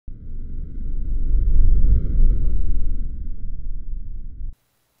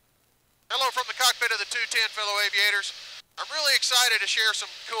210, fellow aviators. I'm really excited to share some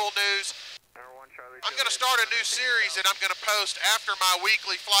cool news. I'm going to start a new series that I'm going to post after my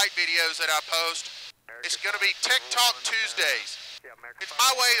weekly flight videos that I post. It's going to be Tech Talk Tuesdays. It's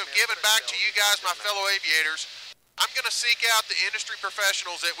my way of giving back to you guys, my fellow aviators. I'm going to seek out the industry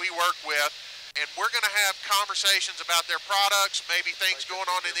professionals that we work with, and we're going to have conversations about their products, maybe things going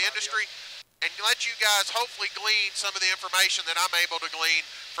on in the industry, and let you guys hopefully glean some of the information that I'm able to glean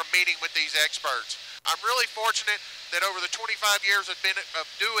from meeting with these experts. I'm really fortunate that over the 25 years of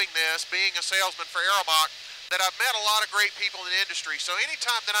doing this, being a salesman for Aeromock, that I've met a lot of great people in the industry. So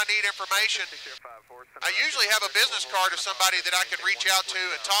anytime that I need information, I usually have a business card of somebody that I can reach out to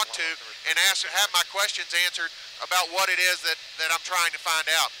and talk to and have my questions answered about what it is that I'm trying to find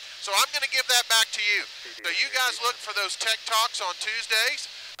out. So I'm going to give that back to you. So you guys look for those Tech Talks on Tuesdays.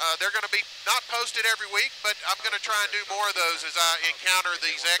 They're going to be not posted every week, but I'm going to try and do more of those as I encounter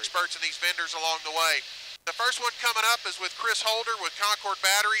these experts and these vendors along the way. The first one coming up is with Chris Holder with Concord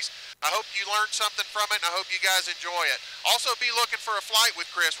Batteries. I hope you learned something from it, and I hope you guys enjoy it. Also be looking for a flight with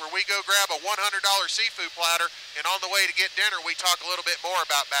Chris where we go grab a $100 seafood platter, and on the way to get dinner, we talk a little bit more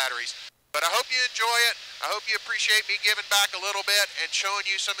about batteries. But I hope you enjoy it. I hope you appreciate me giving back a little bit and showing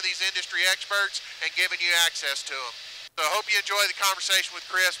you some of these industry experts and giving you access to them. So I hope you enjoy the conversation with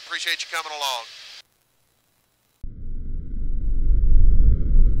Chris. Appreciate you coming along.